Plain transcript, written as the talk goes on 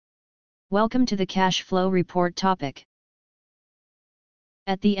Welcome to the cash flow report topic.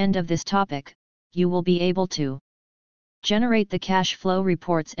 At the end of this topic, you will be able to generate the cash flow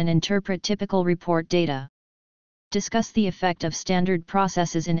reports and interpret typical report data. Discuss the effect of standard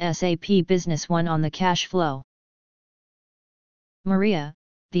processes in SAP Business One on the cash flow. Maria,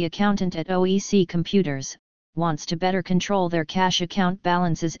 the accountant at OEC Computers, wants to better control their cash account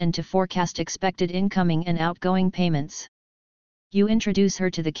balances and to forecast expected incoming and outgoing payments. You introduce her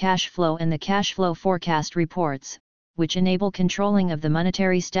to the cash flow and the cash flow forecast reports, which enable controlling of the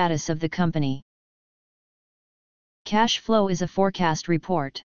monetary status of the company. Cash flow is a forecast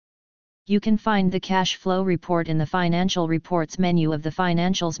report. You can find the cash flow report in the Financial Reports menu of the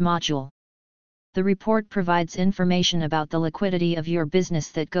Financials module. The report provides information about the liquidity of your business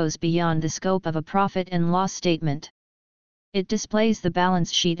that goes beyond the scope of a profit and loss statement. It displays the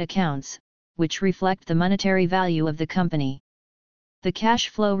balance sheet accounts, which reflect the monetary value of the company. The cash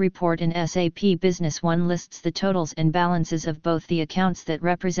flow report in SAP Business One lists the totals and balances of both the accounts that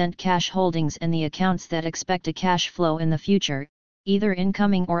represent cash holdings and the accounts that expect a cash flow in the future, either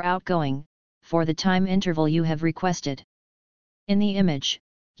incoming or outgoing, for the time interval you have requested. In the image,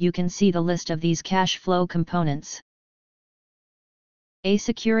 you can see the list of these cash flow components. A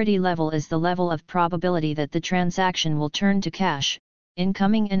security level is the level of probability that the transaction will turn to cash,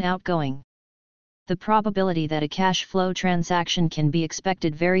 incoming and outgoing. The probability that a cash flow transaction can be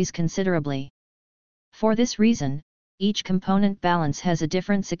expected varies considerably. For this reason, each component balance has a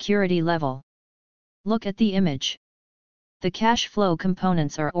different security level. Look at the image. The cash flow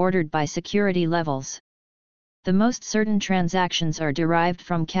components are ordered by security levels. The most certain transactions are derived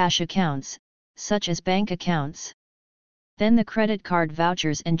from cash accounts, such as bank accounts. Then the credit card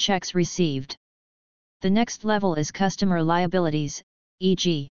vouchers and checks received. The next level is customer liabilities,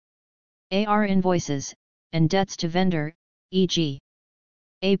 e.g. AR invoices, and debts to vendor, e.g.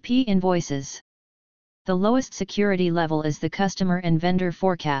 AP invoices. The lowest security level is the customer and vendor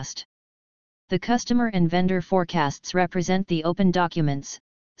forecast. The customer and vendor forecasts represent the open documents,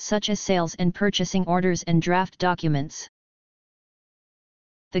 such as sales and purchasing orders and draft documents.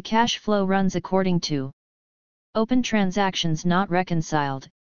 The cash flow runs according to open transactions not reconciled,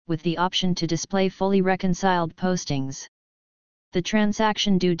 with the option to display fully reconciled postings. The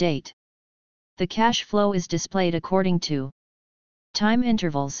transaction due date. The cash flow is displayed according to time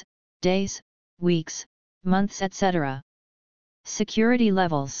intervals, days, weeks, months, etc. Security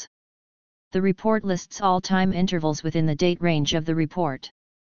levels. The report lists all time intervals within the date range of the report.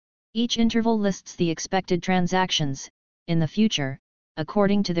 Each interval lists the expected transactions, in the future,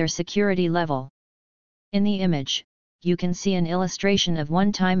 according to their security level. In the image, you can see an illustration of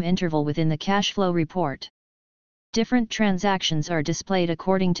one time interval within the cash flow report. Different transactions are displayed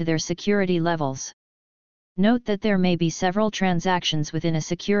according to their security levels. Note that there may be several transactions within a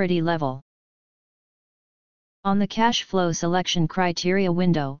security level. On the cash flow selection criteria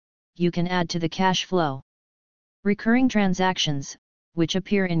window, you can add to the cash flow recurring transactions, which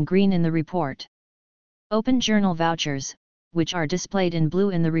appear in green in the report. Open journal vouchers, which are displayed in blue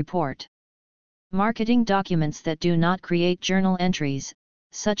in the report. Marketing documents that do not create journal entries,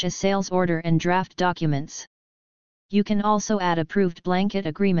 such as sales order and draft documents. You can also add approved blanket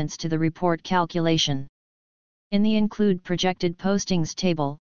agreements to the report calculation. In the Include Projected Postings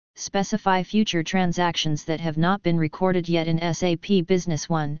table, specify future transactions that have not been recorded yet in SAP Business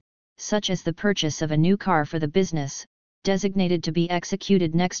One, such as the purchase of a new car for the business, designated to be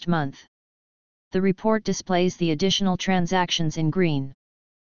executed next month. The report displays the additional transactions in green.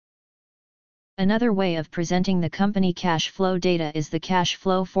 Another way of presenting the company cash flow data is the Cash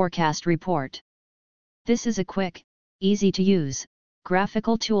Flow Forecast report. This is a quick, easy-to-use,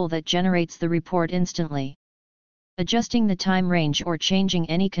 graphical tool that generates the report instantly. Adjusting the time range or changing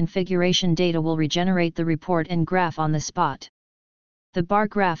any configuration data will regenerate the report and graph on the spot. The bar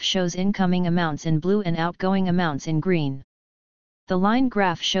graph shows incoming amounts in blue and outgoing amounts in green. The line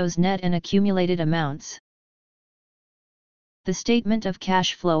graph shows net and accumulated amounts. The Statement of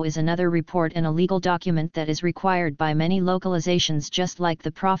Cash Flow is another report and a legal document that is required by many localizations, just like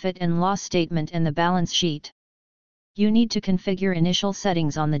the profit and loss statement and the balance sheet. You need to configure initial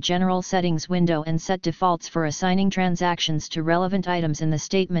settings on the General Settings window and set defaults for assigning transactions to relevant items in the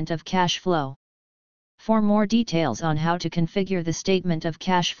Statement of Cash Flow. For more details on how to configure the Statement of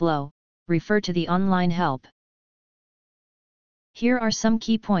Cash Flow, refer to the online help. Here are some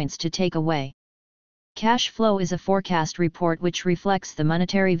key points to take away. Cash flow is a forecast report which reflects the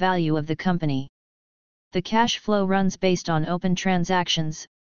monetary value of the company. The cash flow runs based on open transactions,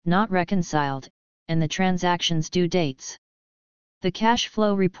 not reconciled, and the transaction's due dates. The cash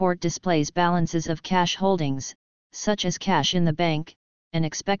flow report displays balances of cash holdings, such as cash in the bank, and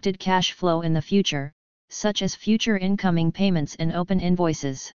expected cash flow in the future, such as future incoming payments and open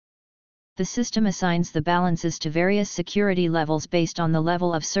invoices. The system assigns the balances to various security levels based on the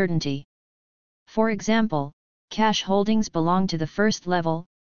level of certainty. For example, cash holdings belong to the first level,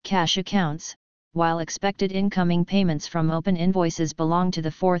 cash accounts, while expected incoming payments from open invoices belong to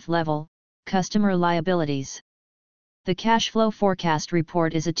the fourth level, customer liabilities. The Cashflow Forecast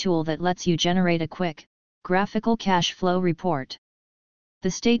report is a tool that lets you generate a quick, graphical cash flow report.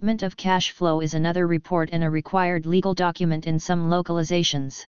 The Statement of Cash Flow is another report and a required legal document in some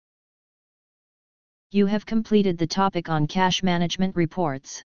localizations. You have completed the topic on cash management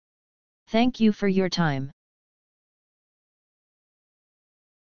reports. Thank you for your time.